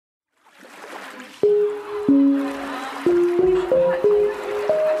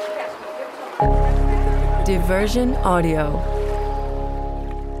Diversion Audio.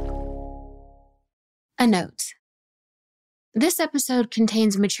 A note. This episode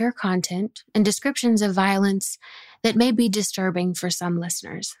contains mature content and descriptions of violence that may be disturbing for some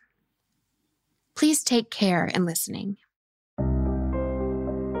listeners. Please take care in listening.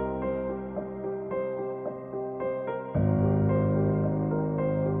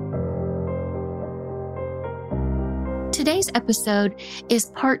 Today's episode is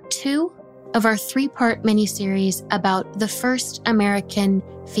part 2 of our 3-part miniseries about the first American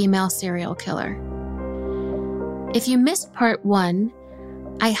female serial killer. If you missed part 1,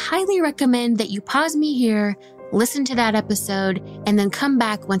 I highly recommend that you pause me here, listen to that episode, and then come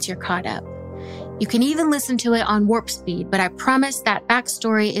back once you're caught up. You can even listen to it on warp speed, but I promise that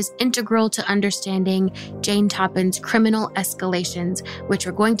backstory is integral to understanding Jane Toppan's criminal escalations, which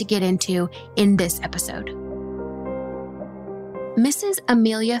we're going to get into in this episode. Mrs.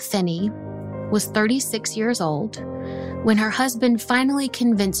 Amelia Finney was 36 years old when her husband finally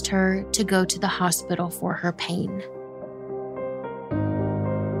convinced her to go to the hospital for her pain.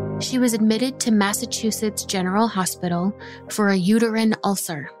 She was admitted to Massachusetts General Hospital for a uterine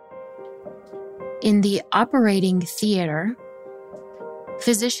ulcer. In the operating theater,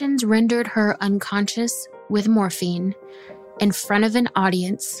 physicians rendered her unconscious with morphine in front of an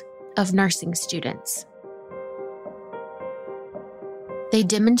audience of nursing students. They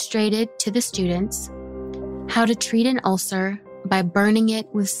demonstrated to the students how to treat an ulcer by burning it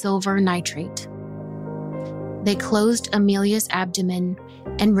with silver nitrate. They closed Amelia's abdomen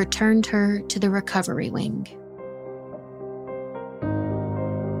and returned her to the recovery wing.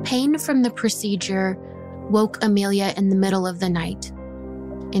 Pain from the procedure woke Amelia in the middle of the night,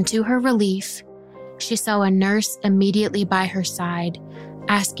 and to her relief, she saw a nurse immediately by her side,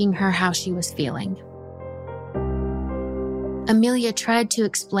 asking her how she was feeling. Amelia tried to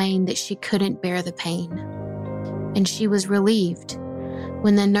explain that she couldn't bear the pain, and she was relieved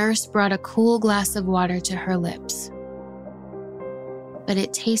when the nurse brought a cool glass of water to her lips. But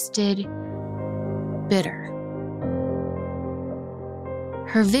it tasted bitter.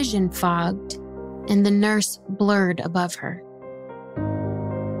 Her vision fogged, and the nurse blurred above her.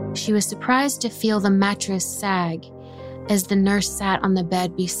 She was surprised to feel the mattress sag as the nurse sat on the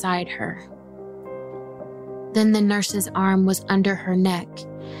bed beside her. Then the nurse's arm was under her neck,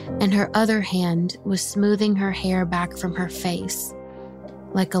 and her other hand was smoothing her hair back from her face,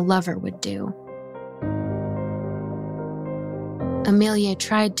 like a lover would do. Amelia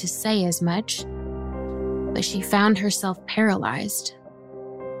tried to say as much, but she found herself paralyzed.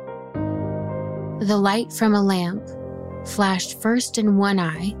 The light from a lamp flashed first in one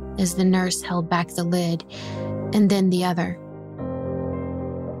eye as the nurse held back the lid, and then the other.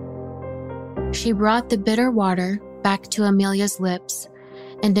 She brought the bitter water back to Amelia's lips,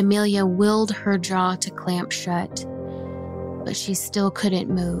 and Amelia willed her jaw to clamp shut, but she still couldn't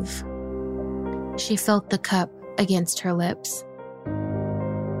move. She felt the cup against her lips.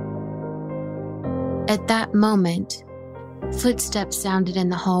 At that moment, footsteps sounded in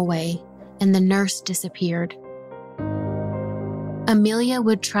the hallway, and the nurse disappeared. Amelia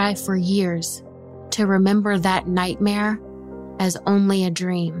would try for years to remember that nightmare as only a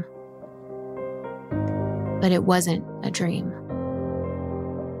dream. But it wasn't a dream.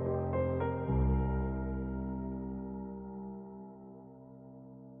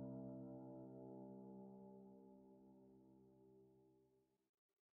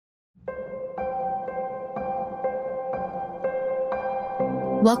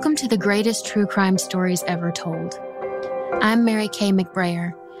 Welcome to the greatest true crime stories ever told. I'm Mary Kay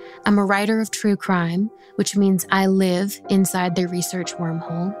McBrayer. I'm a writer of true crime, which means I live inside the research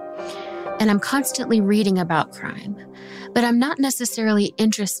wormhole. And I'm constantly reading about crime, but I'm not necessarily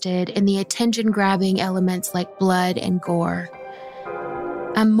interested in the attention-grabbing elements like blood and gore.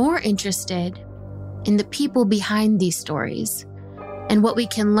 I'm more interested in the people behind these stories and what we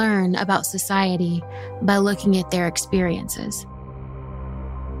can learn about society by looking at their experiences.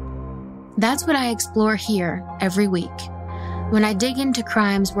 That's what I explore here every week, when I dig into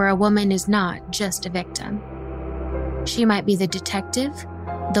crimes where a woman is not just a victim. She might be the detective,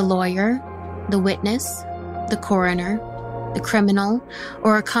 the lawyer, the witness, the coroner, the criminal,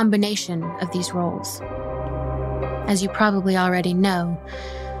 or a combination of these roles. As you probably already know,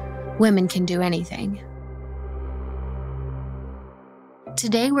 women can do anything.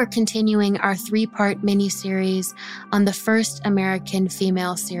 Today we're continuing our 3-part miniseries on the first American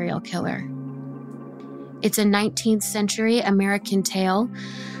female serial killer. It's a 19th century American tale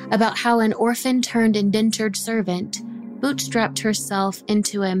about how an orphan turned indentured servant bootstrapped herself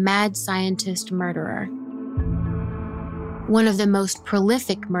into a mad scientist murderer. one of the most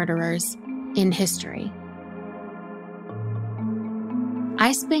prolific murderers in history.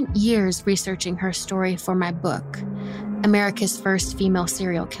 I spent years researching her story for my book, America's First Female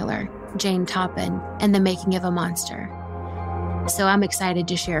Serial Killer, Jane Toppan and the Making of a Monster. So I'm excited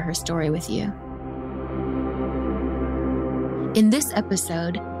to share her story with you. In this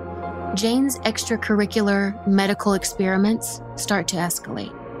episode, Jane's extracurricular medical experiments start to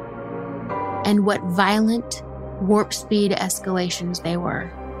escalate, and what violent, warp-speed escalations they were.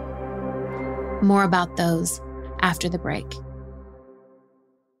 More about those after the break.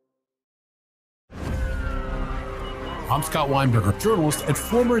 I'm Scott Weinberger, journalist and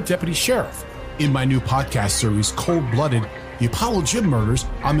former deputy sheriff. In my new podcast series, Cold Blooded, The Apollo Gym Murders,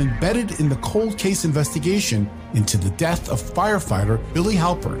 I'm embedded in the cold case investigation into the death of firefighter Billy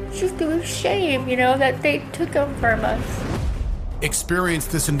Halpern. It's just a shame, that they took him from us. Experience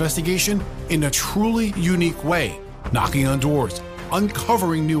this investigation in a truly unique way, knocking on doors,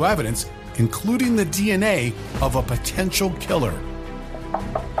 uncovering new evidence, including the DNA of a potential killer.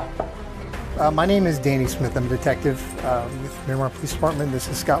 My name is Danny Smith. I'm a detective with Miramar Police Department. This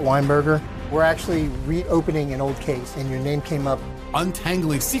is Scott Weinberger. We're actually reopening an old case, and your name came up.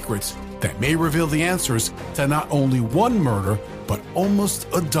 Untangling secrets that may reveal the answers to not only one murder, but almost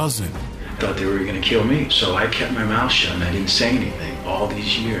a dozen. I thought they were going to kill me, so I kept my mouth shut and I didn't say anything. All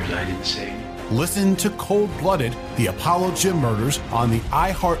these years, I didn't say anything. Listen to Cold Blooded, The Apollo Gym Murders on the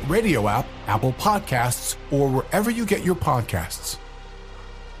iHeartRadio app, Apple Podcasts, or wherever you get your podcasts.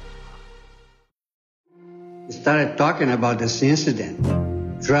 Started talking about this incident.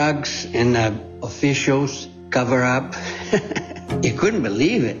 Drugs and officials cover up. You couldn't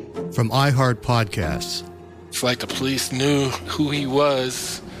believe it. From iHeart Podcasts. It's like the police knew who he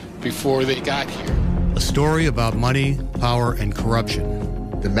was before they got here. A story about money, power, and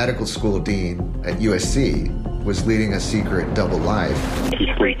corruption. The medical school dean at USC was leading a secret double life.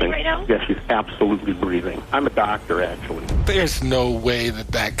 She's breathing right now? Yes, she's absolutely breathing. I'm a doctor, actually. There's no way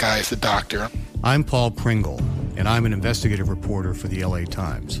that guy's a doctor. I'm Paul Pringle, and I'm an investigative reporter for the LA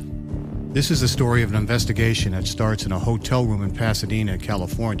Times. This is the story of an investigation that starts in a hotel room in Pasadena,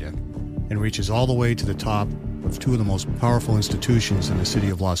 California, and reaches all the way to the top of two of the most powerful institutions in the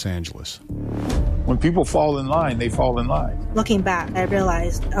city of Los Angeles. When people fall in line, they fall in line. Looking back, I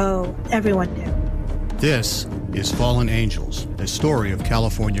realized, everyone knew. This is Fallen Angels, a story of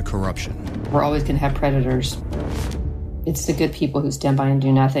California corruption. We're always going to have predators. It's the good people who stand by and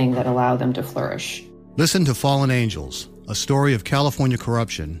do nothing that allow them to flourish. Listen to Fallen Angels, a story of California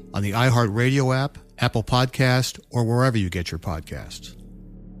corruption on the iHeartRadio app, Apple Podcast, or wherever you get your podcasts.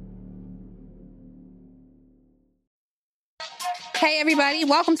 Hey everybody,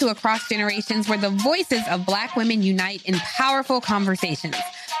 welcome to Across Generations, where the voices of Black women unite in powerful conversations.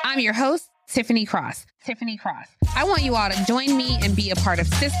 I'm your host, Tiffany Cross. I want you all to join me and be a part of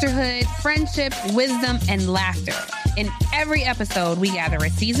sisterhood, friendship, wisdom, and laughter. In every episode, we gather a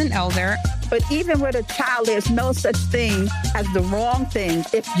seasoned elder. But even with a child, there's no such thing as the wrong thing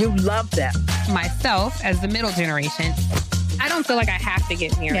if you love them. Myself, as the middle generation. I don't feel like I have to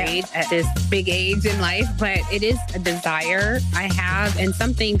get married at this big age in life, but it is a desire I have and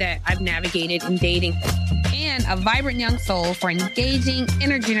something that I've navigated in dating. And a vibrant young soul for engaging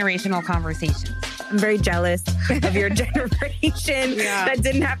intergenerational conversations. I'm very jealous of your generation that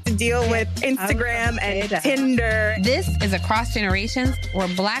didn't have to deal with Instagram and Tinder. This is Across Generations, where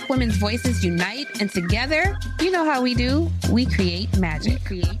Black women's voices unite, and together, you know how we do, we create magic.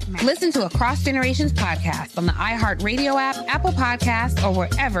 Listen to Across Generations podcast on the iHeartRadio app, Apple Podcasts, or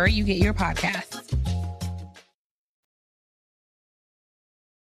wherever you get your podcasts.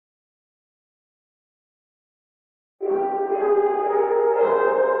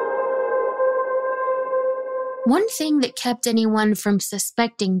 One thing that kept anyone from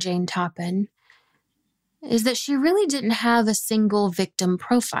suspecting Jane Toppan is that she really didn't have a single victim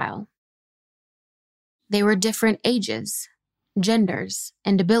profile. They were different ages, genders,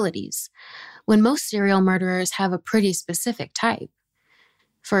 and abilities, when most serial murderers have a pretty specific type.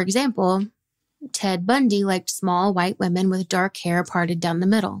 For example, Ted Bundy liked small white women with dark hair parted down the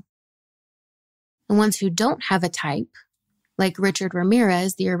middle. The ones who don't have a type, like Richard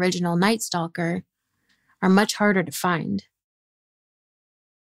Ramirez, the original Night Stalker, are much harder to find.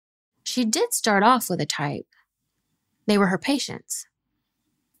 She did start off with a type. They were her patients.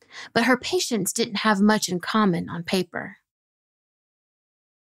 But her patients didn't have much in common on paper.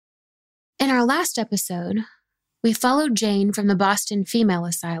 In our last episode, we followed Jane from the Boston Female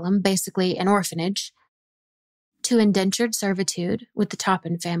Asylum, basically an orphanage, to indentured servitude with the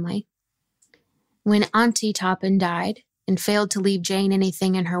Toppan family. When Auntie Toppan died and failed to leave Jane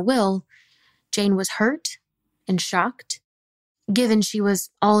anything in her will, Jane was hurt and shocked given she was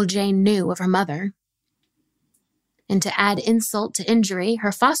all Jane knew of her mother. And to add insult to injury,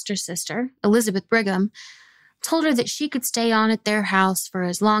 her foster sister, Elizabeth Brigham, told her that she could stay on at their house for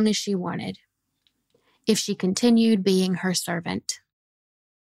as long as she wanted, if she continued being her servant.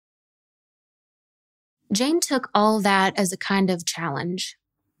 Jane took all that as a kind of challenge.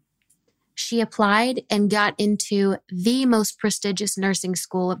 She applied and got into the most prestigious nursing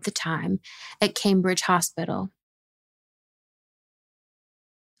school of the time at Cambridge Hospital.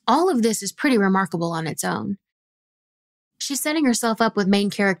 All of this is pretty remarkable on its own. She's setting herself up with main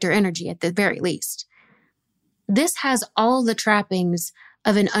character energy at the very least. This has all the trappings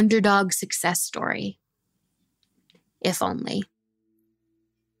of an underdog success story. If only.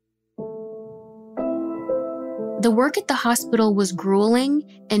 The work at the hospital was grueling,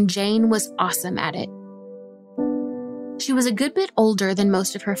 and Jane was awesome at it. She was a good bit older than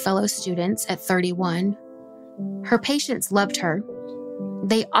most of her fellow students at 31. Her patients loved her.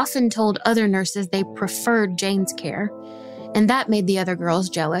 They often told other nurses they preferred Jane's care, and that made the other girls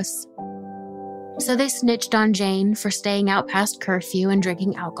jealous. So they snitched on Jane for staying out past curfew and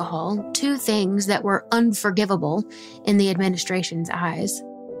drinking alcohol, two things that were unforgivable in the administration's eyes.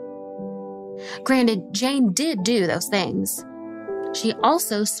 Granted, Jane did do those things. She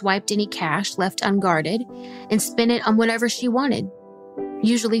also swiped any cash left unguarded and spent it on whatever she wanted,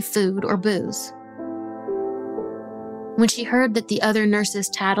 usually food or booze. When she heard that the other nurses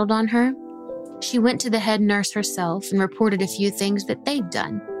tattled on her, she went to the head nurse herself and reported a few things that they'd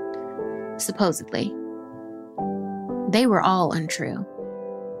done, supposedly. They were all untrue.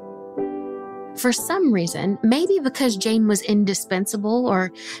 For some reason, maybe because Jane was indispensable,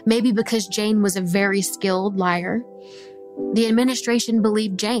 or maybe because Jane was a very skilled liar, the administration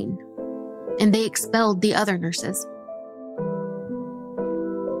believed Jane, and they expelled the other nurses.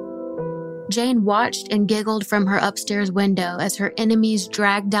 Jane watched and giggled from her upstairs window as her enemies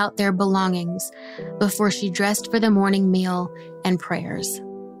dragged out their belongings before she dressed for the morning meal and prayers.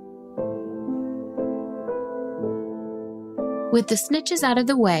 With the snitches out of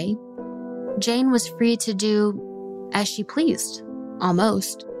the way, Jane was free to do as she pleased,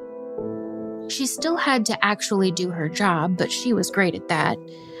 almost. She still had to actually do her job, but she was great at that.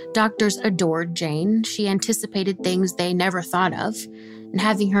 Doctors adored Jane. She anticipated things they never thought of, and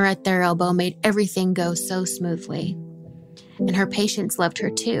having her at their elbow made everything go so smoothly. And her patients loved her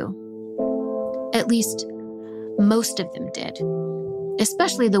too. At least, most of them did,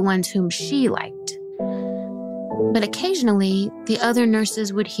 especially the ones whom she liked. But occasionally, the other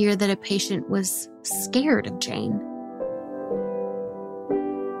nurses would hear that a patient was scared of Jane.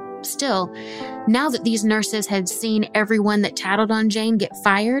 Still, now that these nurses had seen everyone that tattled on Jane get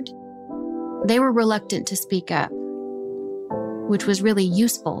fired, they were reluctant to speak up, which was really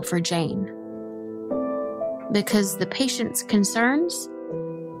useful for Jane. Because the patient's concerns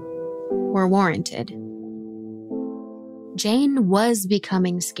were warranted. Jane was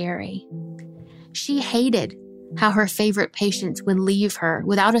becoming scary. She hated how her favorite patients would leave her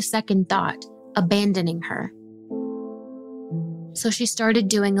without a second thought, abandoning her. So she started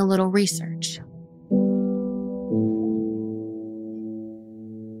doing a little research.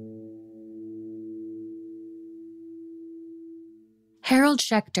 Harold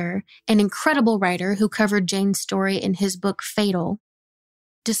Schechter, an incredible writer who covered Jane's story in his book Fatal,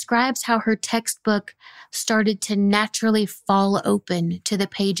 describes how her textbook started to naturally fall open to the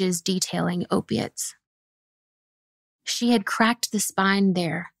pages detailing opiates. She had cracked the spine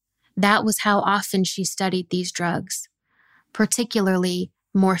there. That was how often she studied these drugs, particularly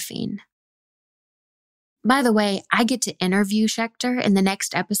morphine. By the way, I get to interview Schechter in the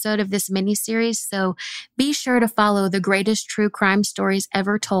next episode of this miniseries, so be sure to follow The Greatest True Crime Stories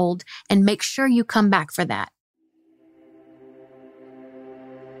Ever Told and make sure you come back for that.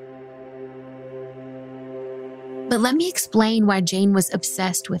 But let me explain why Jane was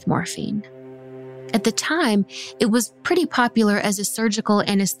obsessed with morphine. At the time, it was pretty popular as a surgical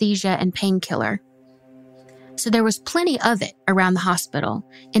anesthesia and painkiller. So there was plenty of it around the hospital,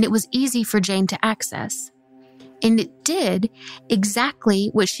 and it was easy for Jane to access. And it did exactly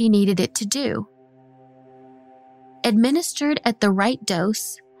what she needed it to do. Administered at the right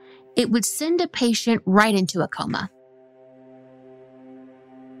dose, it would send a patient right into a coma.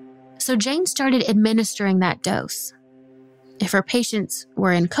 So Jane started administering that dose. If her patients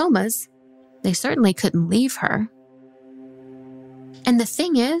were in comas, they certainly couldn't leave her. And the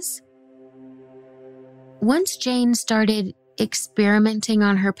thing is, once Jane started experimenting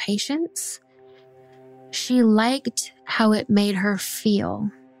on her patients, she liked how it made her feel.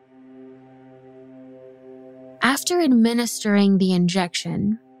 After administering the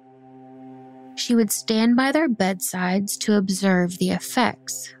injection, She would stand by their bedsides to observe the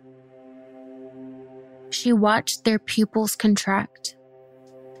effects. She watched their pupils contract,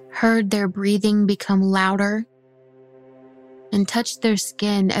 heard their breathing become louder, and touched their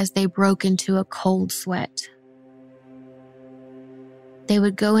skin as they broke into a cold sweat. They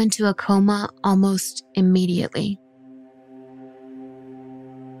would go into a coma almost immediately.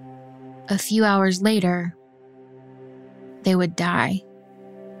 A few hours later, they would die.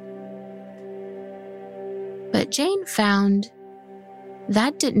 But Jane found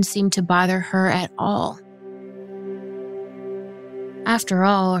that didn't seem to bother her at all. After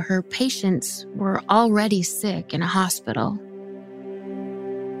all, her patients were already sick in a hospital.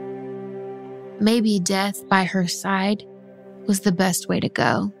 Maybe death by her side was the best way to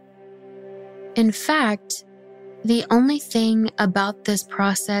go. In fact, the only thing about this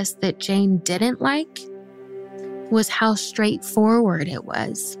process that Jane didn't like was how straightforward it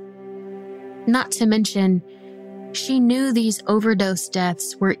was. Not to mention, she knew these overdose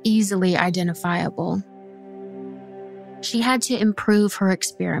deaths were easily identifiable. She had to improve her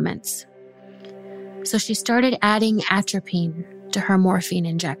experiments. So she started adding atropine to her morphine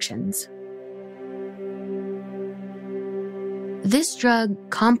injections. This drug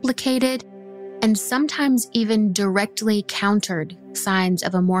complicated and sometimes even directly countered signs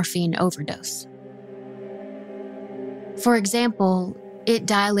of a morphine overdose. For example, it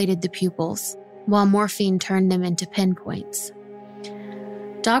dilated the pupils, while morphine turned them into pinpoints.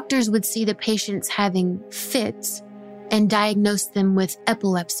 Doctors would see the patients having fits and diagnose them with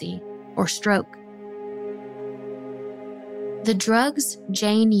epilepsy or stroke. The drugs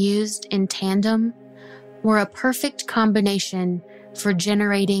Jane used in tandem were a perfect combination for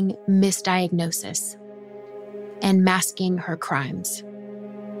generating misdiagnosis and masking her crimes.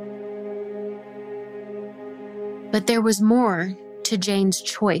 But there was more to Jane's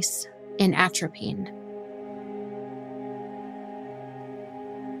choice in atropine.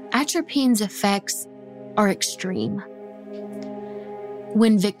 Atropine's effects are extreme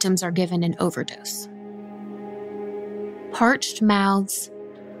when victims are given an overdose. Parched mouths,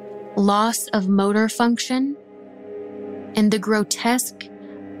 loss of motor function, and the grotesque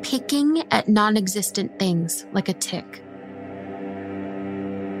picking at non-existent things like a tick.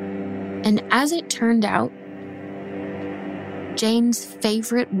 And as it turned out, Jane's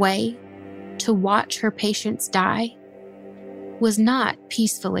favorite way to watch her patients die was not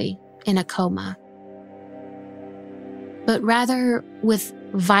peacefully in a coma, but rather with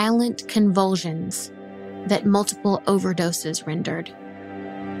violent convulsions that multiple overdoses rendered.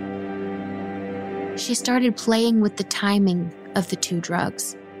 She started playing with the timing of the two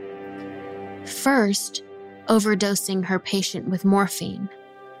drugs. First, overdosing her patient with morphine,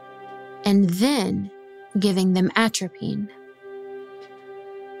 and then giving them atropine.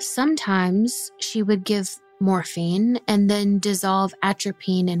 Sometimes she would give morphine and then dissolve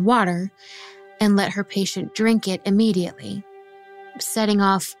atropine in water and let her patient drink it immediately, setting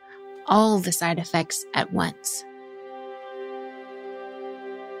off all the side effects at once.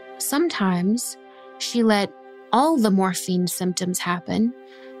 Sometimes she let all the morphine symptoms happen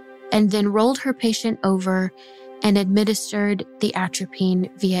and then rolled her patient over and administered the atropine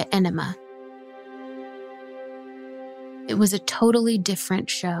via enema. It was a totally different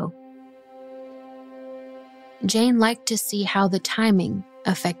show. Jane liked to see how the timing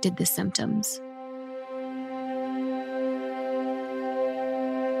affected the symptoms.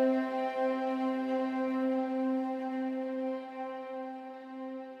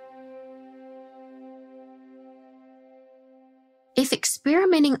 If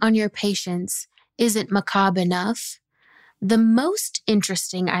experimenting on your patients isn't macabre enough, the most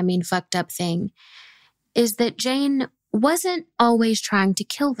interesting, fucked up thing is that Jane wasn't always trying to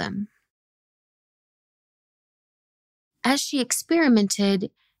kill them. As she experimented,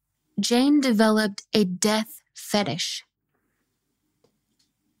 Jane developed a death fetish.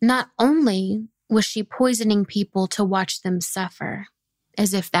 Not only was she poisoning people to watch them suffer,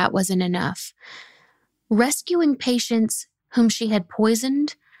 as if that wasn't enough, rescuing patients whom she had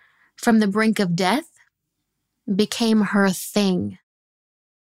poisoned from the brink of death became her thing.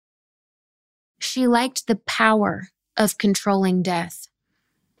 She liked the power of controlling death,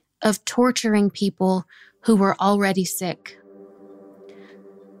 of torturing people who were already sick,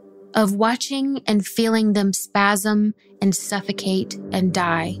 of watching and feeling them spasm and suffocate and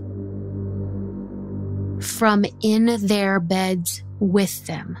die, from in their beds with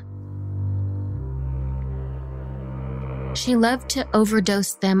them. She loved to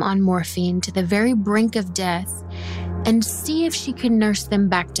overdose them on morphine to the very brink of death and see if she could nurse them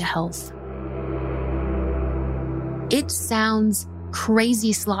back to health. It sounds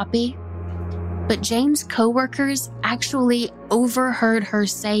crazy sloppy, But Jane's coworkers actually overheard her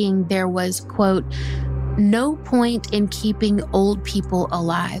saying there was, quote, no point in keeping old people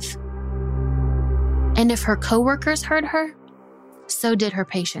alive. And if her coworkers heard her, so did her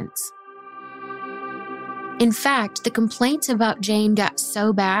patients. In fact, the complaints about Jane got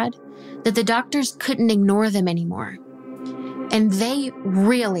so bad that the doctors couldn't ignore them anymore. And they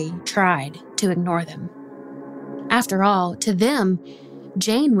really tried to ignore them. After all, to them,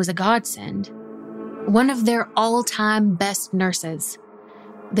 Jane was a godsend, one of their all-time best nurses.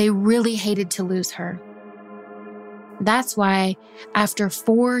 They really hated to lose her. That's why, after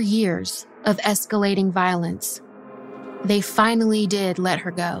 4 years of escalating violence, they finally did let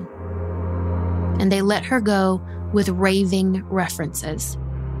her go. And they let her go with raving references.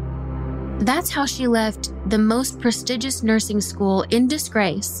 That's how she left the most prestigious nursing school in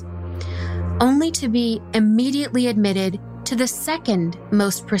disgrace, only to be immediately admitted to the second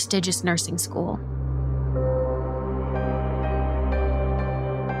most prestigious nursing school.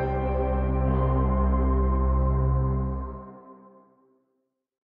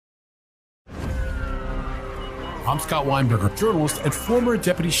 I'm Scott Weinberger, journalist and former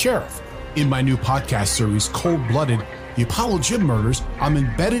deputy sheriff. In my new podcast series, Cold Blooded, The Apollo Gym Murders, I'm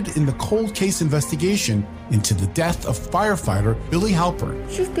embedded in the cold case investigation into the death of firefighter Billy Halpern.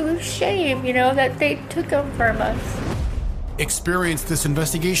 It's just a shame, that they took him from us. Experience this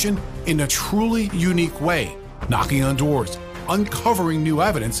investigation in a truly unique way, knocking on doors, uncovering new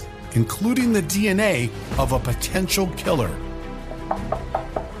evidence, including the DNA of a potential killer.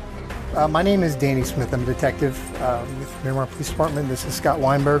 My name is Danny Smith. I'm a detective with Miramar Police Department. This is Scott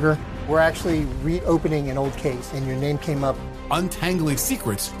Weinberger. We're actually reopening an old case, and your name came up. Untangling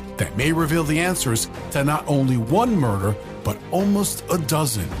secrets that may reveal the answers to not only one murder, but almost a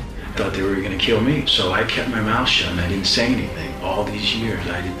dozen. I thought they were going to kill me, so I kept my mouth shut and I didn't say anything. All these years,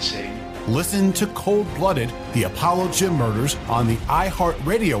 I didn't say anything. Listen to Cold Blooded, The Apollo Gym Murders on the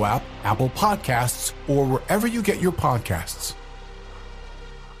iHeartRadio app, Apple Podcasts, or wherever you get your podcasts.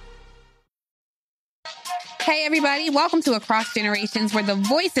 Hey everybody, welcome to Across Generations, where the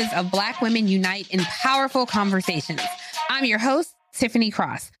voices of Black women unite in powerful conversations. I'm your host, Tiffany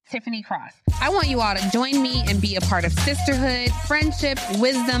Cross. I want you all to join me and be a part of sisterhood, friendship,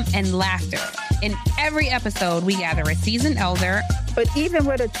 wisdom, and laughter. In every episode, we gather a seasoned elder. But even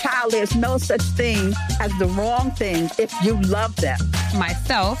with a child, there's no such thing as the wrong thing if you love them.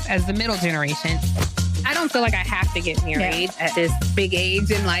 Myself, as the middle generation. I don't feel like I have to get married at this big age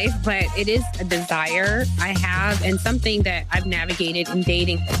in life, but it is a desire I have and something that I've navigated in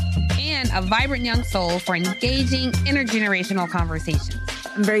dating. And a vibrant young soul for engaging intergenerational conversations.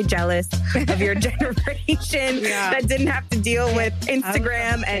 I'm very jealous of your generation that didn't have to deal with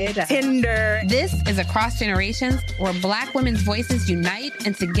Instagram and Tinder. This is Across Generations, where Black women's voices unite,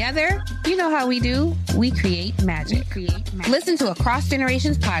 and together, you know how we do, we create magic. Listen to Across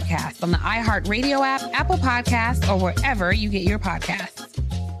Generations podcast on the iHeartRadio app, Apple Podcasts, or wherever you get your podcasts.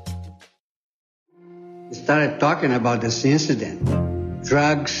 We started talking about this incident.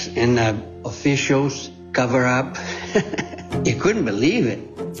 Drugs and officials cover up. You couldn't believe it.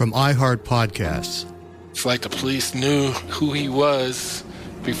 From iHeart Podcasts. It's like the police knew who he was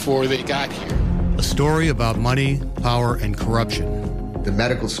before they got here. A story about money, power, and corruption. The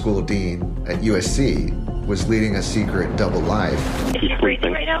medical school dean at USC was leading a secret double life. She's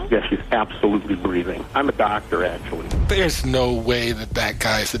breathing right now? Yes, she's absolutely breathing. I'm a doctor, actually. There's no way that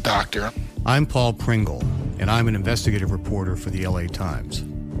guy's a doctor. I'm Paul Pringle, and I'm an investigative reporter for the LA Times.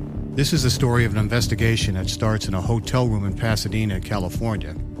 This is the story of an investigation that starts in a hotel room in Pasadena, California,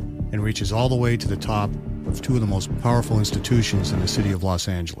 and reaches all the way to the top of two of the most powerful institutions in the city of Los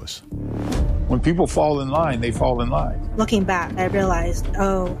Angeles. When people fall in line, they fall in line. Looking back, I realized,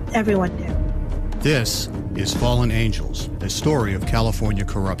 everyone knew. This is Fallen Angels, a story of California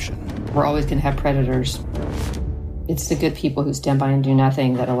corruption. We're always going to have predators. It's the good people who stand by and do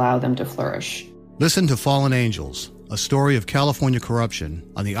nothing that allow them to flourish. Listen to Fallen Angels, a story of California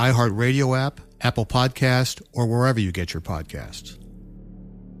corruption on the iHeartRadio app, Apple Podcast, or wherever you get your podcasts.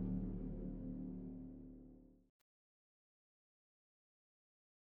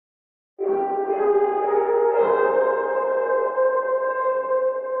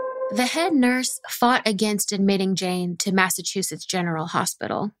 The head nurse fought against admitting Jane to Massachusetts General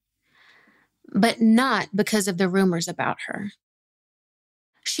Hospital, but not because of the rumors about her.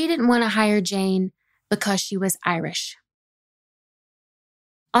 She didn't want to hire Jane because she was Irish.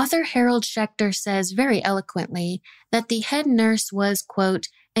 Author Harold Schechter says very eloquently that the head nurse was, quote,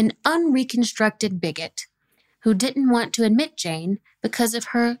 an unreconstructed bigot who didn't want to admit Jane because of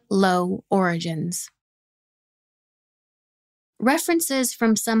her low origins. References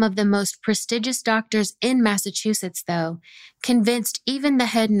from some of the most prestigious doctors in Massachusetts, though, convinced even the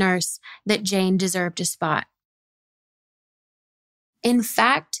head nurse that Jane deserved a spot. In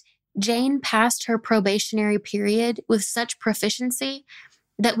fact, Jane passed her probationary period with such proficiency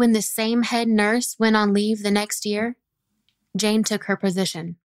that when the same head nurse went on leave the next year, Jane took her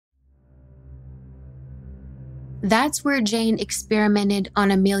position. That's where Jane experimented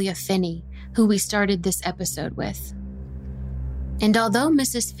on Amelia Finney, who we started this episode with. And although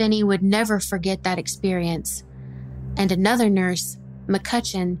Mrs. Finney would never forget that experience, and another nurse,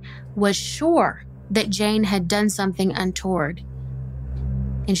 McCutcheon, was sure that Jane had done something untoward,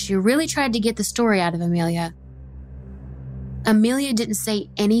 and she really tried to get the story out of Amelia, Amelia didn't say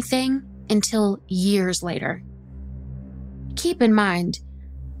anything until years later. Keep in mind,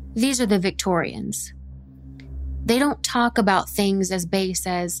 these are the Victorians. They don't talk about things as base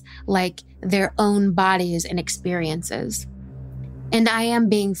as, like, their own bodies and experiences. And I am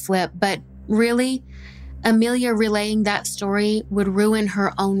being flip, but really, Amelia relaying that story would ruin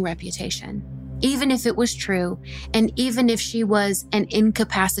her own reputation, even if it was true, and even if she was an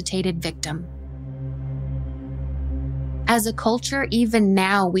incapacitated victim. As a culture, even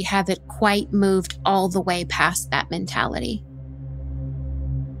now, we haven't quite moved all the way past that mentality.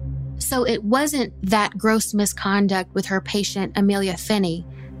 So it wasn't that gross misconduct with her patient, Amelia Finney,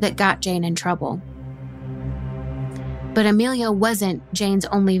 that got Jane in trouble. But Amelia wasn't Jane's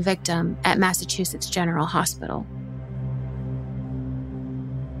only victim at Massachusetts General Hospital.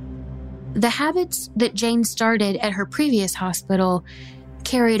 The habits that Jane started at her previous hospital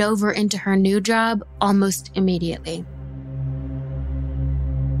carried over into her new job almost immediately.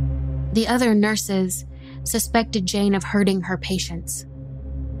 The other nurses suspected Jane of hurting her patients.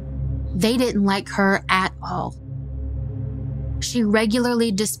 They didn't like her at all. She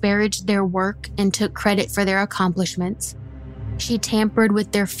regularly disparaged their work and took credit for their accomplishments. She tampered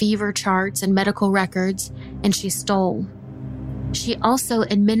with their fever charts and medical records, and she stole. She also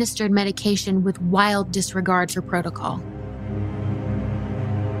administered medication with wild disregard for protocol,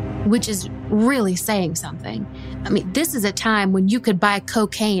 which is really saying something. I mean, this is a time when you could buy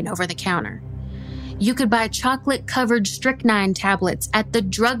cocaine over the counter. You could buy chocolate-covered strychnine tablets at the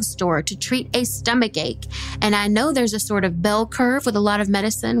drugstore to treat a stomach ache. And I know there's a sort of bell curve with a lot of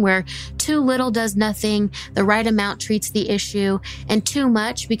medicine where too little does nothing, the right amount treats the issue, and too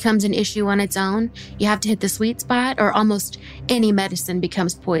much becomes an issue on its own. You have to hit the sweet spot, or almost any medicine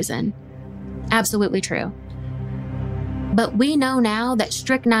becomes poison. Absolutely true. But we know now that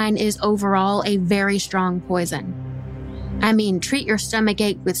strychnine is overall a very strong poison. I mean, treat your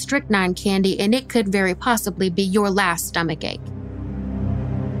stomachache with strychnine candy and it could very possibly be your last stomachache.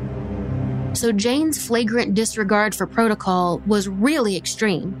 So Jane's flagrant disregard for protocol was really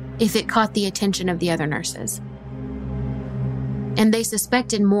extreme if it caught the attention of the other nurses. And they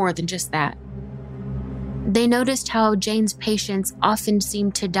suspected more than just that. They noticed how Jane's patients often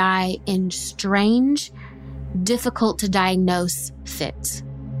seemed to die in strange, difficult to diagnose fits.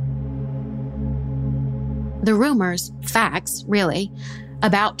 The rumors, facts, really,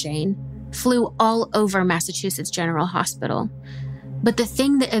 about Jane flew all over Massachusetts General Hospital. But the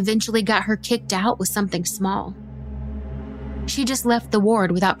thing that eventually got her kicked out was something small. She just left the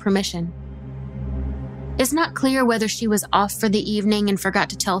ward without permission. It's not clear whether she was off for the evening and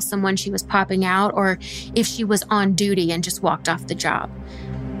forgot to tell someone she was popping out, or if she was on duty and just walked off the job.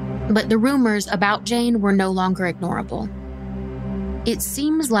 But the rumors about Jane were no longer ignorable. It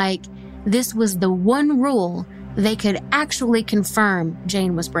seems like this was the one rule they could actually confirm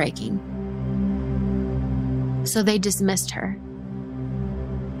Jane was breaking. So they dismissed her.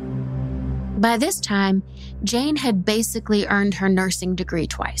 By this time, Jane had basically earned her nursing degree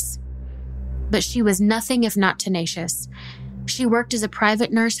twice. But she was nothing if not tenacious. She worked as a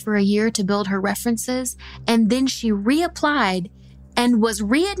private nurse for a year to build her references, and then she reapplied and was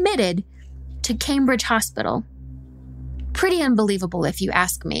readmitted to Cambridge Hospital. Pretty unbelievable if you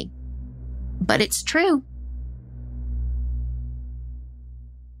ask me. But it's true.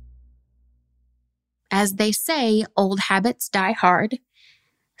 As they say, old habits die hard.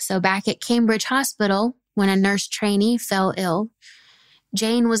 So back at Cambridge Hospital, when a nurse trainee fell ill,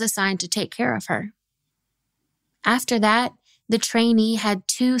 Jane was assigned to take care of her. After that, the trainee had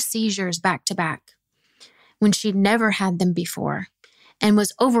 2 seizures back to back, when she'd never had them before, and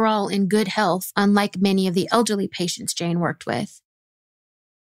was overall in good health, unlike many of the elderly patients Jane worked with.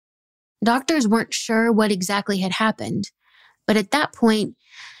 Doctors weren't sure what exactly had happened, but at that point,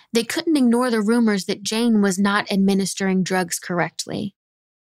 they couldn't ignore the rumors that Jane was not administering drugs correctly.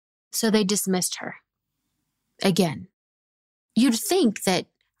 So they dismissed her. Again. You'd think that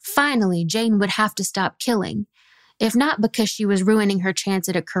finally Jane would have to stop killing, if not because she was ruining her chance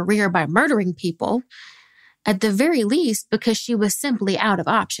at a career by murdering people, at the very least because she was simply out of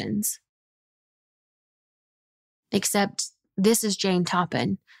options. Except this is Jane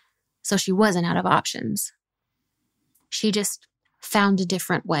Toppin, so she wasn't out of options. She just found a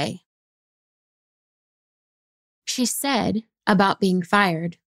different way. She said about being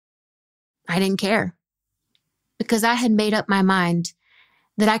fired, "I didn't care, because I had made up my mind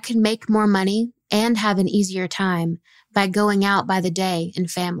that I could make more money and have an easier time by going out by the day in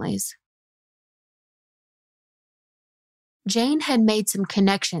families." Jane had made some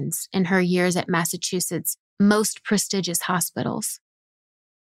connections in her years at Massachusetts' most prestigious hospitals,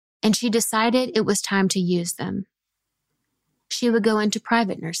 and she decided it was time to use them. She would go into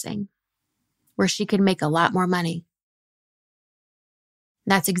private nursing, where she could make a lot more money.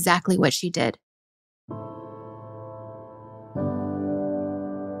 That's exactly what she did.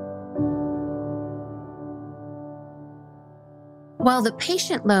 While the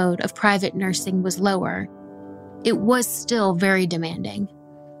patient load of private nursing was lower, it was still very demanding.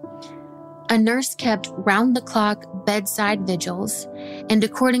 A nurse kept round-the-clock bedside vigils, and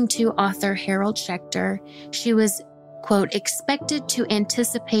according to author Harold Schechter, she was, quote, expected to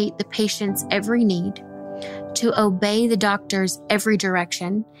anticipate the patient's every need, to obey the doctor's every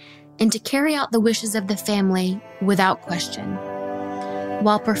direction, and to carry out the wishes of the family without question.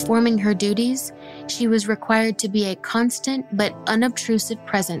 While performing her duties, she was required to be a constant but unobtrusive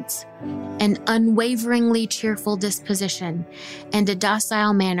presence, an unwaveringly cheerful disposition, and a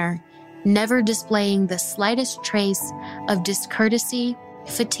docile manner, never displaying the slightest trace of discourtesy,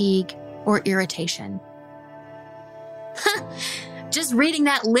 fatigue, or irritation. Just reading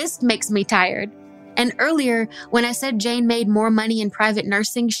that list makes me tired. And earlier, when I said Jane made more money in private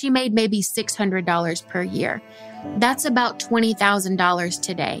nursing, she made maybe $600 per year. That's about $20,000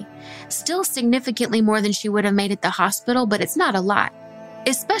 today. Still significantly more than she would have made at the hospital, but it's not a lot,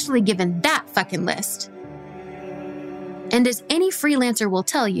 especially given that fucking list. And as any freelancer will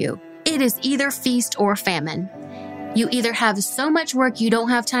tell you, it is either feast or famine. You either have so much work you don't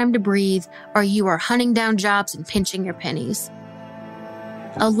have time to breathe, or you are hunting down jobs and pinching your pennies.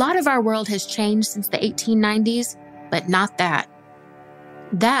 A lot of our world has changed since the 1890s, but not that.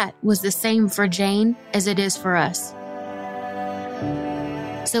 That was the same for Jane as it is for us.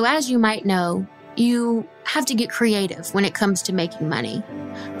 So as you might know, you have to get creative when it comes to making money.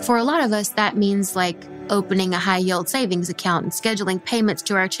 For a lot of us, that means like opening a high-yield savings account and scheduling payments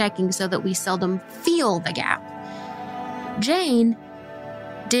to our checking so that we seldom feel the gap. Jane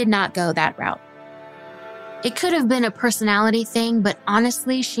did not go that route. It could have been a personality thing, but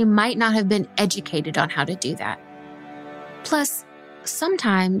honestly, she might not have been educated on how to do that. Plus,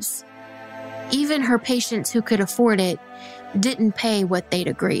 sometimes, even her patients who could afford it didn't pay what they'd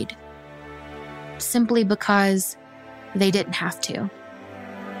agreed, simply because they didn't have to.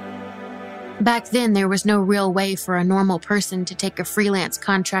 Back then, there was no real way for a normal person to take a freelance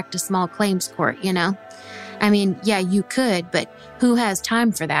contract to small claims court, you know? I mean, yeah, you could, but who has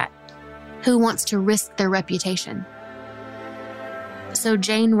time for that? Who wants to risk their reputation? So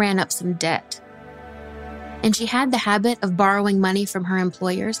Jane ran up some debt. And she had the habit of borrowing money from her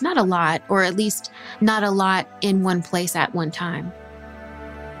employers, not a lot, or at least not a lot in one place at one time.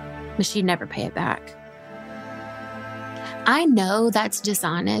 But she'd never pay it back. I know that's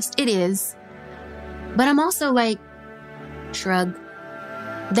dishonest. It is. But I'm also like, shrug.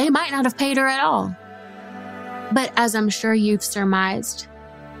 They might not have paid her at all. But as I'm sure you've surmised,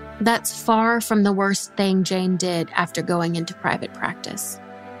 that's far from the worst thing Jane did after going into private practice.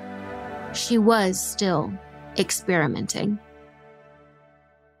 She was still experimenting.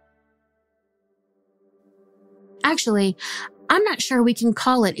 Actually, I'm not sure we can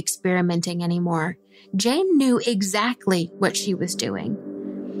call it experimenting anymore. Jane knew exactly what she was doing.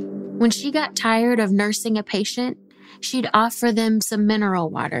 When she got tired of nursing a patient, she'd offer them some mineral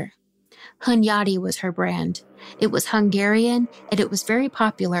water. Hunyadi was her brand. It was Hungarian, and it was very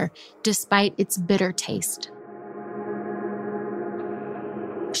popular despite its bitter taste.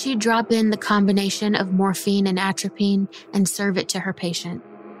 She'd drop in the combination of morphine and atropine and serve it to her patient.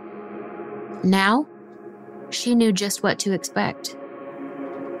 Now, she knew just what to expect.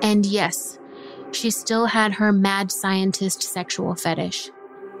 And yes, she still had her mad scientist sexual fetish.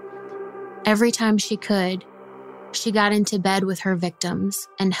 Every time she could, she got into bed with her victims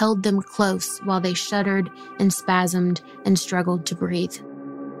and held them close while they shuddered and spasmed and struggled to breathe.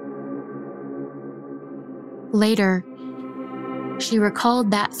 Later, she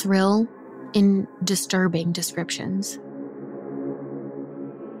recalled that thrill in disturbing descriptions.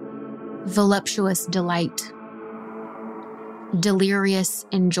 Voluptuous delight. Delirious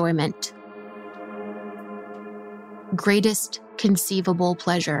enjoyment. greatest conceivable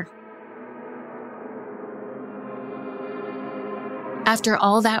pleasure. After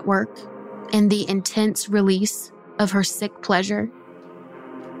all that work and the intense release of her sick pleasure,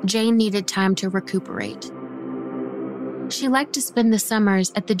 Jane needed time to recuperate. She liked to spend the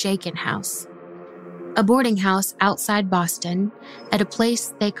summers at the Jakin House, a boarding house outside Boston at a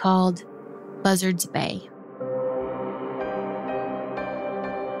place they called Buzzards Bay.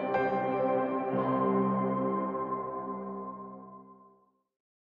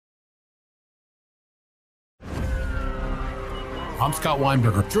 I'm Scott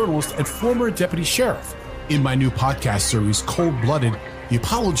Weinberger, journalist and former deputy sheriff. In my new podcast series, Cold Blooded, The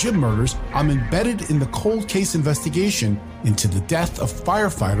Apollo Gym Murders, I'm embedded in the cold case investigation into the death of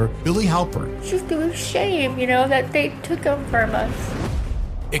firefighter Billy Halpern. It's just a shame, that they took him from us.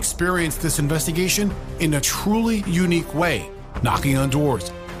 Experience this investigation in a truly unique way, knocking on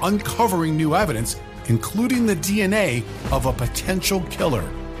doors, uncovering new evidence, including the DNA of a potential killer.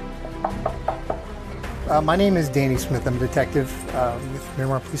 My name is Danny Smith. I'm a detective with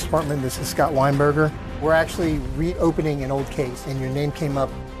Miramar Police Department. This is Scott Weinberger. We're actually reopening an old case, and your name came up.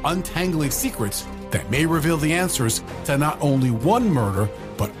 Untangling secrets that may reveal the answers to not only one murder,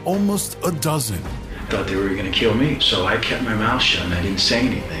 but almost a dozen. I thought they were going to kill me, so I kept my mouth shut and I didn't say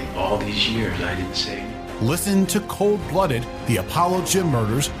anything. All these years, I didn't say anything. Listen to Cold Blooded, The Apollo Gym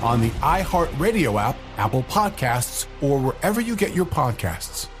Murders on the iHeartRadio app, Apple Podcasts, or wherever you get your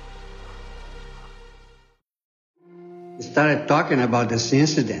podcasts. Started talking about this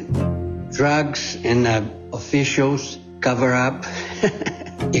incident. Drugs and officials cover up.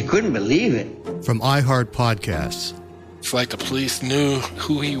 You couldn't believe it. From iHeart Podcasts. It's like the police knew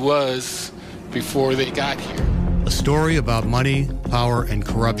who he was before they got here. A story about money, power, and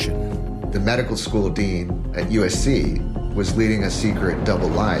corruption. The medical school dean at USC was leading a secret double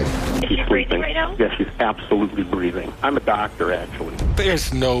life. She's breathing right now? Yes, she's absolutely breathing. I'm a doctor, actually.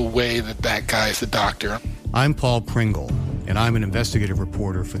 There's no way that guy's a doctor. I'm Paul Pringle, and I'm an investigative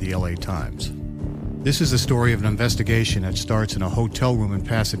reporter for the LA Times. This is the story of an investigation that starts in a hotel room in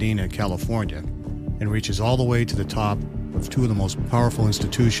Pasadena, California, and reaches all the way to the top of two of the most powerful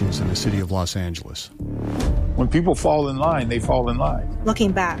institutions in the city of Los Angeles. When people fall in line, they fall in line.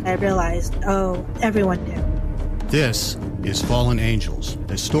 Looking back, I realized, everyone knew. This is Fallen Angels,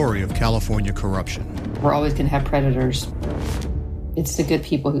 the story of California corruption. We're always going to have predators. It's the good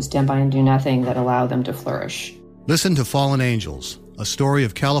people who stand by and do nothing that allow them to flourish. Listen to Fallen Angels, a story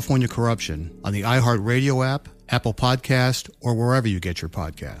of California corruption on the iHeartRadio app, Apple Podcast, or wherever you get your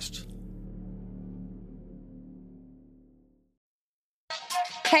podcasts.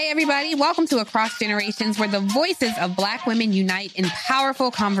 Hey, everybody. Welcome to Across Generations, where the voices of Black women unite in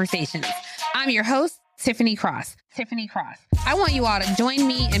powerful conversations. I'm your host, Tiffany Cross. I want you all to join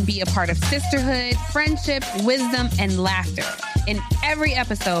me and be a part of sisterhood, friendship, wisdom, and laughter. In every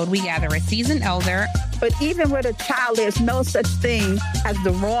episode, we gather a seasoned elder. But even with a child, there's no such thing as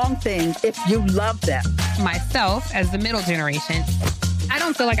the wrong thing if you love them. Myself, as the middle generation. I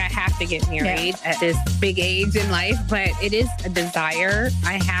don't feel like I have to get married at this big age in life, but it is a desire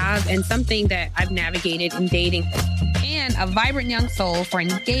I have and something that I've navigated in dating. And a vibrant young soul for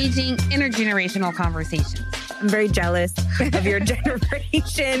engaging intergenerational conversations. I'm very jealous of your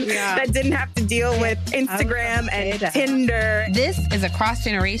generation that didn't have to deal with Instagram and Tinder. This is Across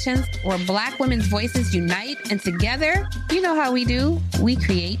Generations, where Black women's voices unite, and together, you know how we do, we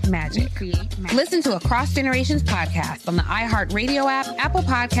create magic. Listen to Across Generations podcast on the iHeartRadio app, Apple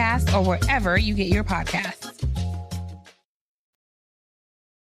Podcasts, or wherever you get your podcasts.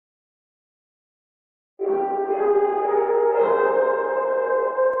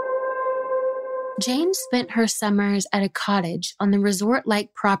 Jane spent her summers at a cottage on the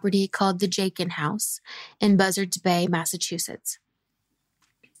resort-like property called the Jakin House in Buzzards Bay, Massachusetts.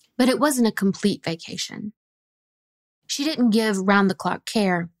 But it wasn't a complete vacation. She didn't give round-the-clock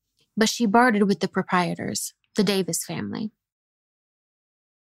care, but she bartered with the proprietors, the Davis family.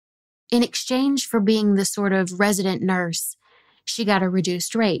 In exchange for being the sort of resident nurse, she got a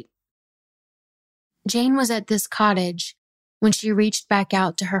reduced rate. Jane was at this cottage when she reached back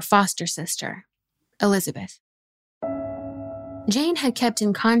out to her foster sister, Elizabeth. Jane had kept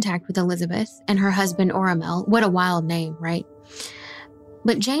in contact with Elizabeth and her husband Oramel. What a wild name, right?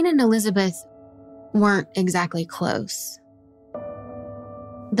 But Jane and Elizabeth weren't exactly close.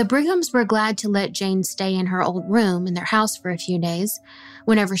 The Brighams were glad to let Jane stay in her old room in their house for a few days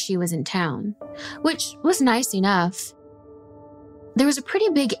whenever she was in town, which was nice enough. There was a pretty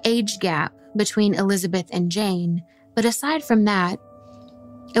big age gap between Elizabeth and Jane, but aside from that,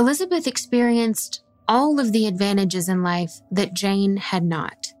 Elizabeth experienced all of the advantages in life that Jane had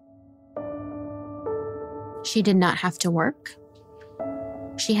not. She did not have to work.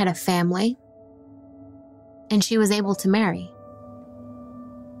 She had a family. And she was able to marry.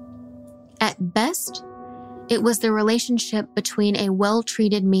 At best, it was the relationship between a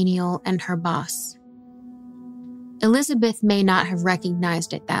well-treated menial and her boss. Elizabeth may not have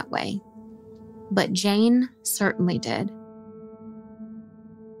recognized it that way, but Jane certainly did.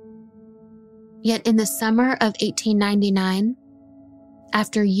 Yet in the summer of 1899,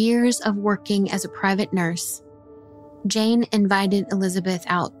 after years of working as a private nurse, Jane invited Elizabeth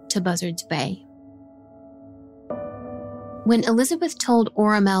out to Buzzards Bay. When Elizabeth told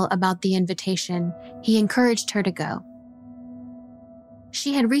Oramel about the invitation, he encouraged her to go.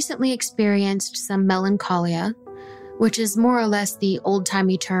 She had recently experienced some melancholia, which is more or less the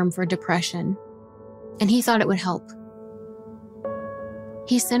old-timey term for depression, and he thought it would help.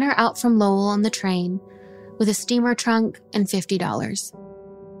 He sent her out from Lowell on the train with a steamer trunk and $50.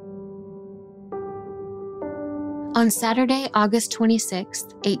 On Saturday, August 26,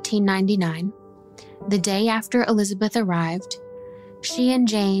 1899, the day after Elizabeth arrived, she and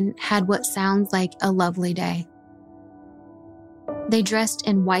Jane had what sounds like a lovely day. They dressed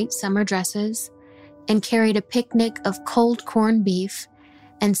in white summer dresses and carried a picnic of cold corned beef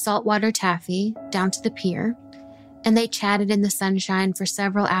and saltwater taffy down to the pier, and they chatted in the sunshine for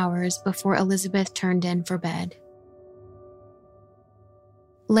several hours before Elizabeth turned in for bed.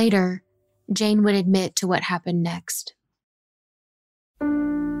 Later, Jane would admit to what happened next.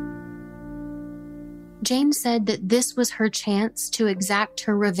 Jane said that this was her chance to exact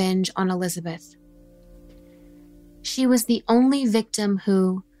her revenge on Elizabeth. She was the only victim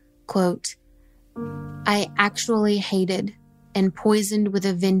who, quote, I actually hated and poisoned with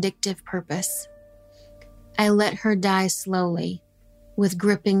a vindictive purpose. I let her die slowly, with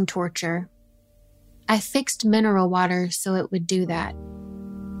gripping torture. I fixed mineral water so it would do that.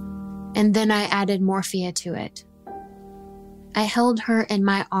 And then I added morphia to it. I held her in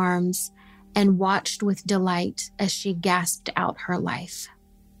my arms and watched with delight as she gasped out her life.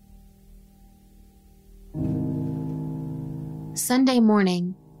 Sunday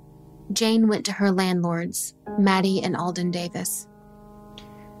morning, Jane went to her landlords, Maddie and Alden Davis.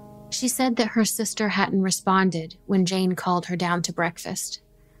 She said that her sister hadn't responded when Jane called her down to breakfast.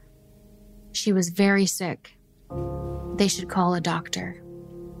 She was very sick. They should call a doctor.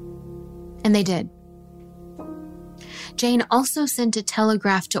 And they did. Jane also sent a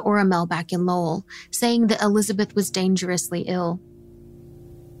telegraph to Oramel back in Lowell, saying that Elizabeth was dangerously ill.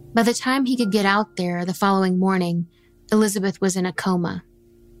 By the time he could get out there the following morning, Elizabeth was in a coma.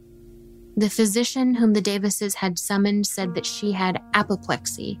 The physician whom the Davises had summoned said that she had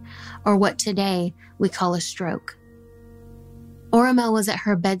apoplexy, or what today we call a stroke. Oramel was at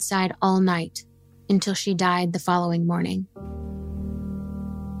her bedside all night until she died the following morning.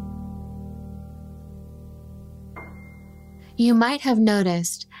 You might have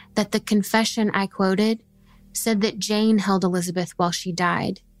noticed that the confession I quoted said that Jane held Elizabeth while she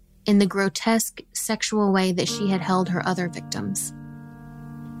died, in the grotesque sexual way that she had held her other victims.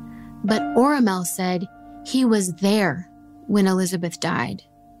 But Oramel said he was there when Elizabeth died.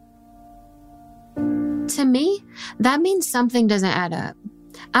 To me, that means something doesn't add up.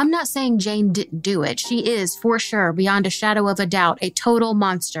 I'm not saying Jane didn't do it. She is, for sure, beyond a shadow of a doubt, a total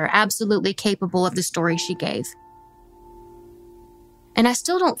monster, absolutely capable of the story she gave. And I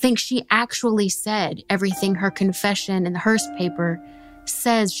still don't think she actually said everything her confession in the Hearst paper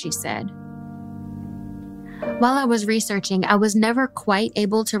says she said. While I was researching, I was never quite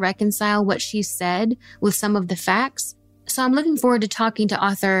able to reconcile what she said with some of the facts, so I'm looking forward to talking to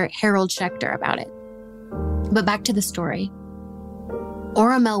author Harold Schechter about it. But back to the story.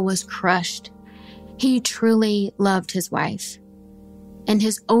 Oramel was crushed. He truly loved his wife, and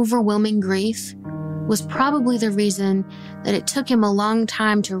his overwhelming grief was probably the reason that it took him a long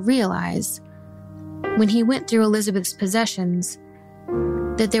time to realize, when he went through Elizabeth's possessions,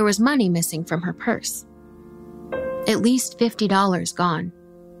 that there was money missing from her purse. At least $50 gone.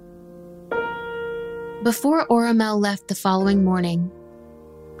 Before Oramel left the following morning,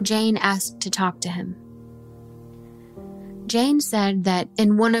 Jane asked to talk to him. Jane said that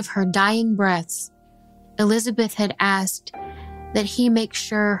in one of her dying breaths, Elizabeth had asked that he make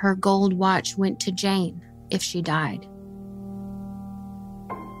sure her gold watch went to Jane if she died.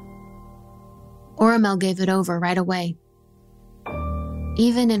 Oramel gave it over right away.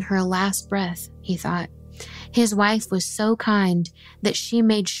 Even in her last breath, he thought, his wife was so kind that she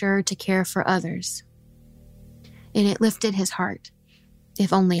made sure to care for others. And it lifted his heart,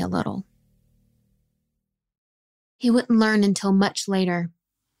 if only a little. He wouldn't learn until much later,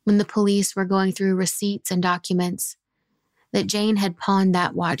 when the police were going through receipts and documents, that Jane had pawned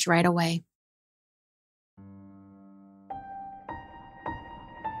that watch right away.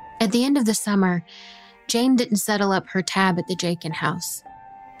 At the end of the summer, Jane didn't settle up her tab at the Jakin house.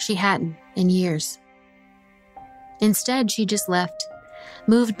 She hadn't in years. Instead, she just left,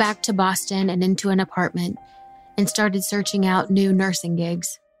 moved back to Boston and into an apartment, and started searching out new nursing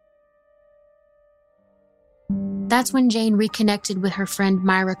gigs. That's when Jane reconnected with her friend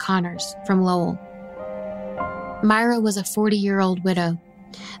Myra Connors from Lowell. Myra was a 40-year-old widow.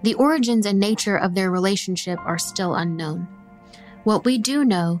 The origins and nature of their relationship are still unknown. What we do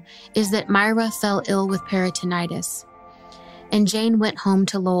know is that Myra fell ill with peritonitis, and Jane went home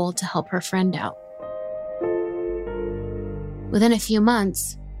to Lowell to help her friend out. Within a few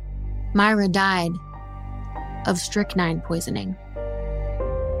months, Myra died of strychnine poisoning.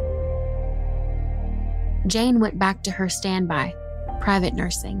 Jane went back to her standby, private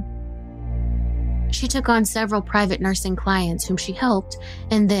nursing. She took on several private nursing clients whom she helped,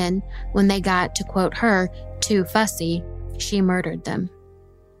 and then, when they got, to quote her, too fussy, she murdered them.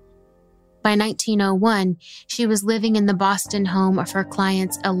 By 1901, she was living in the Boston home of her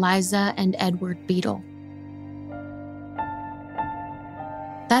clients Eliza and Edward Beadle.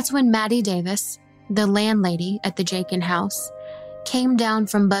 That's when Maddie Davis, the landlady at the Jakin house, came down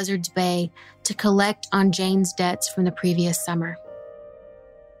from Buzzards Bay to collect on Jane's debts from the previous summer.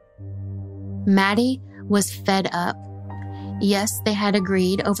 Maddie was fed up. Yes, they had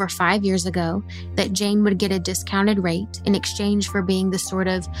agreed over 5 years ago that Jane would get a discounted rate in exchange for being the sort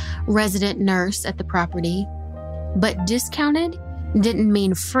of resident nurse at the property. But discounted didn't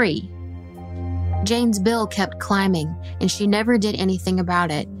mean free. Jane's bill kept climbing, and she never did anything about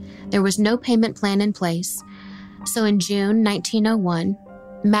it. There was no payment plan in place. So in June 1901,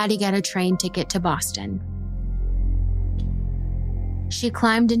 Maddie got a train ticket to Boston. She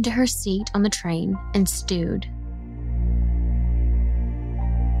climbed into her seat on the train and stewed.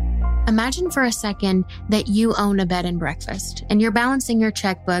 Imagine for a second that you own a bed and breakfast, and you're balancing your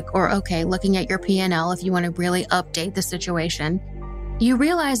checkbook or, looking at your P&L if you want to really update the situation. You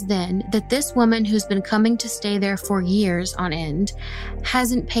realize then that this woman who's been coming to stay there for years on end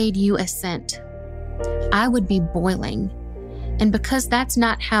hasn't paid you a cent. I would be boiling. And because that's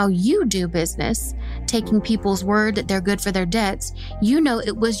not how you do business, taking people's word that they're good for their debts, you know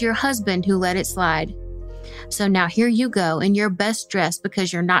it was your husband who let it slide. So now here you go in your best dress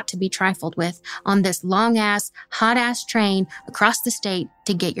because you're not to be trifled with on this long-ass, hot-ass train across the state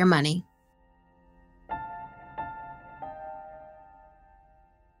to get your money.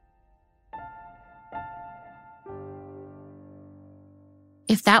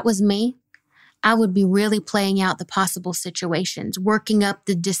 If that was me, I would be really playing out the possible situations, working up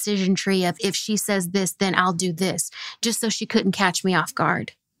the decision tree of if she says this, then I'll do this, just so she couldn't catch me off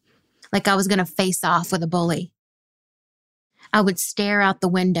guard. Like I was going to face off with a bully. I would stare out the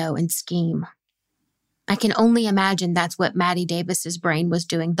window and scheme. I can only imagine that's what Maddie Davis's brain was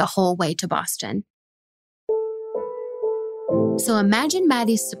doing the whole way to Boston. So imagine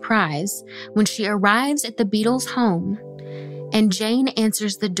Maddie's surprise when she arrives at the Beadles' home and Jane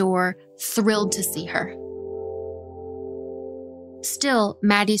answers the door, thrilled to see her. Still,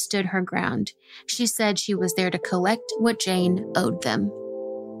 Maddie stood her ground. She said she was there to collect what Jane owed them.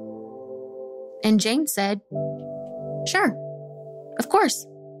 And Jane said, "Sure, of course.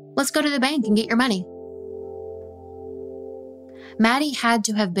 Let's go to the bank and get your money." Maddie had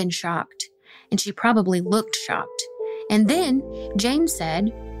to have been shocked, and she probably looked shocked. And then Jane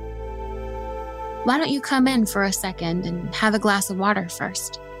said, "Why don't you come in for a second and have a glass of water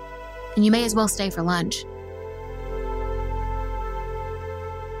first? And you may as well stay for lunch."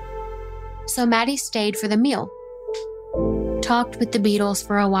 So Maddie stayed for the meal, talked with the Beadles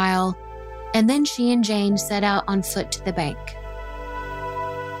for a while, and then she and Jane set out on foot to the bank.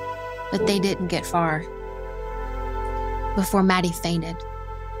 But they didn't get far before Maddie fainted.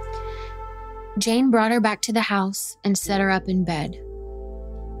 Jane brought her back to the house and set her up in bed.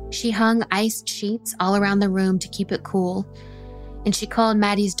 She hung iced sheets all around the room to keep it cool, and she called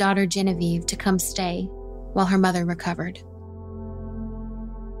Maddie's daughter Genevieve to come stay while her mother recovered.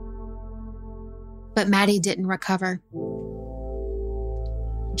 But Maddie didn't recover.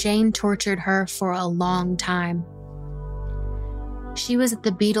 Jane tortured her for a long time. She was at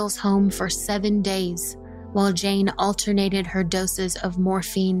the Beadles' home for 7 days while Jane alternated her doses of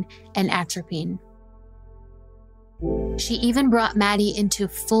morphine and atropine. She even brought Maddie into a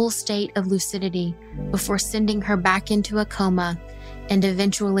full state of lucidity before sending her back into a coma and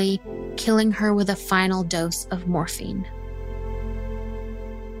eventually killing her with a final dose of morphine.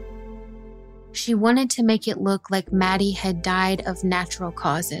 She wanted to make it look like Maddie had died of natural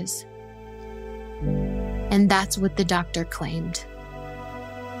causes. And that's what the doctor claimed.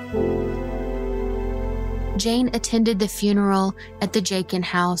 Jane attended the funeral at the Jakin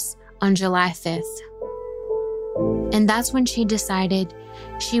house on July 5th. And that's when she decided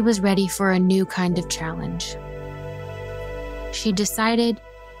she was ready for a new kind of challenge. She decided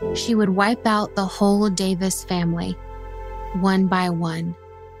she would wipe out the whole Davis family, one by one.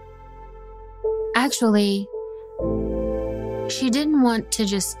 Actually, she didn't want to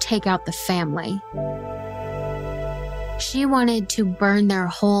just take out the family. She wanted to burn their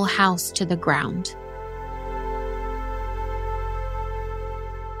whole house to the ground.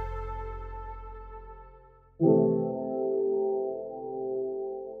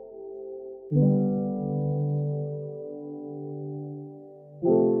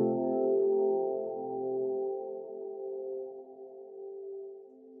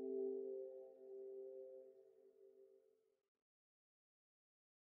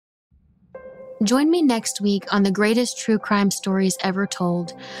 Join me next week on the greatest true crime stories ever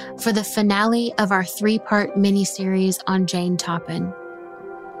told for the finale of our 3-part miniseries on Jane Toppan.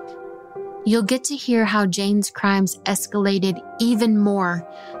 You'll get to hear how Jane's crimes escalated even more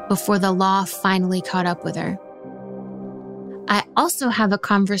before the law finally caught up with her. I also have a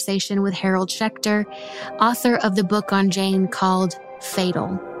conversation with Harold Schechter, author of the book on Jane called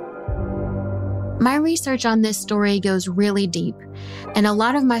Fatal. My research on this story goes really deep, and a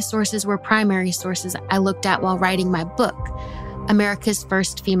lot of my sources were primary sources I looked at while writing my book, America's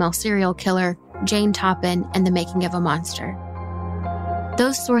First Female Serial Killer, Jane Toppan and the Making of a Monster.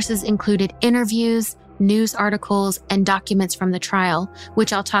 Those sources included interviews, news articles, and documents from the trial,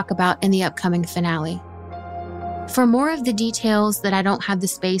 which I'll talk about in the upcoming finale. For more of the details that I don't have the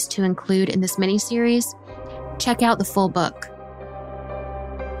space to include in this miniseries, check out the full book.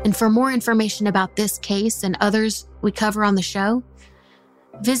 And for more information about this case and others we cover on the show,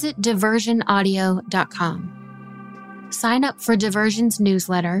 visit diversionaudio.com. Sign up for Diversion's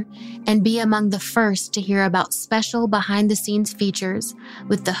newsletter and be among the first to hear about special behind-the-scenes features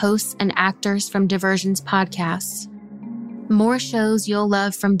with the hosts and actors from Diversion's podcasts, more shows you'll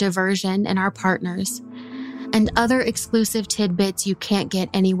love from Diversion and our partners, and other exclusive tidbits you can't get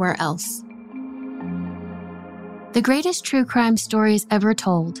anywhere else. The Greatest True Crime Stories Ever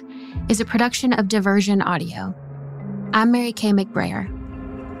Told is a production of Diversion Audio. I'm Mary Kay McBrayer.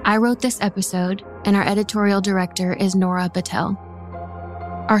 I wrote this episode, and our editorial director is Nora Patel.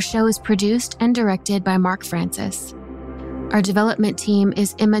 Our show is produced and directed by Mark Francis. Our development team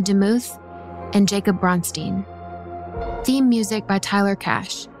is Emma DeMuth and Jacob Bronstein. Theme music by Tyler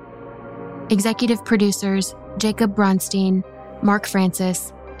Cash. Executive producers Jacob Bronstein, Mark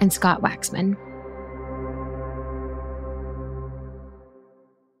Francis, and Scott Waxman.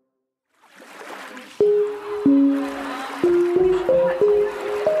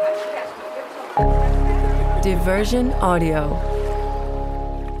 Diversion Audio.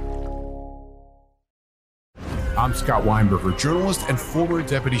 I'm Scott Weinberger, journalist and former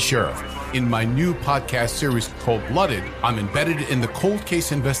deputy sheriff. In my new podcast series, Cold Blooded, I'm embedded in the cold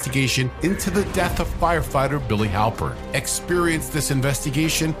case investigation into the death of firefighter Billy Halpern. Experience this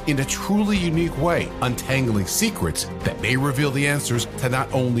investigation in a truly unique way, untangling secrets that may reveal the answers to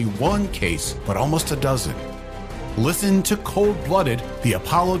not only one case, but almost a dozen. Listen to Cold Blooded, the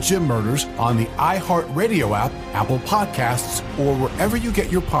Apollo Gym Murders on the iHeartRadio app, Apple Podcasts, or wherever you get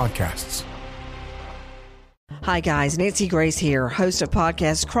your podcasts. Hi guys, Nancy Grace here, host of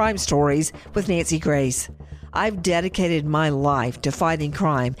podcast Crime Stories with Nancy Grace. I've dedicated my life to fighting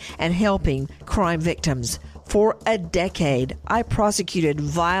crime and helping crime victims. For a decade, I prosecuted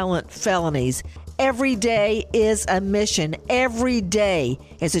violent felonies. Every day is a mission. Every day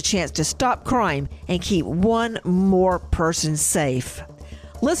is a chance to stop crime and keep one more person safe.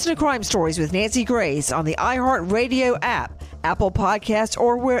 Listen to Crime Stories with Nancy Grace on the iHeartRadio app, Apple Podcasts,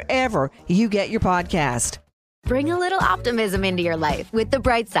 or wherever you get your podcast. Bring a little optimism into your life with The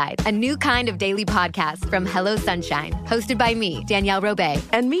Bright Side, a new kind of daily podcast from Hello Sunshine, hosted by me, Danielle Robay.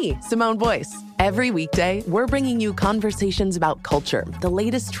 And me, Simone Boyce. Every weekday, we're bringing you conversations about culture, the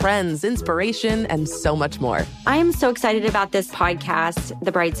latest trends, inspiration, and so much more. I am so excited about this podcast,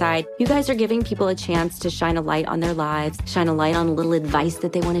 The Bright Side. You guys are giving people a chance to shine a light on their lives, shine a light on a little advice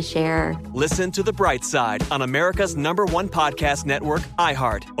that they want to share. Listen to The Bright Side on America's #1 podcast network,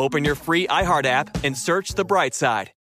 iHeart. Open your free iHeart app and search The Bright Side.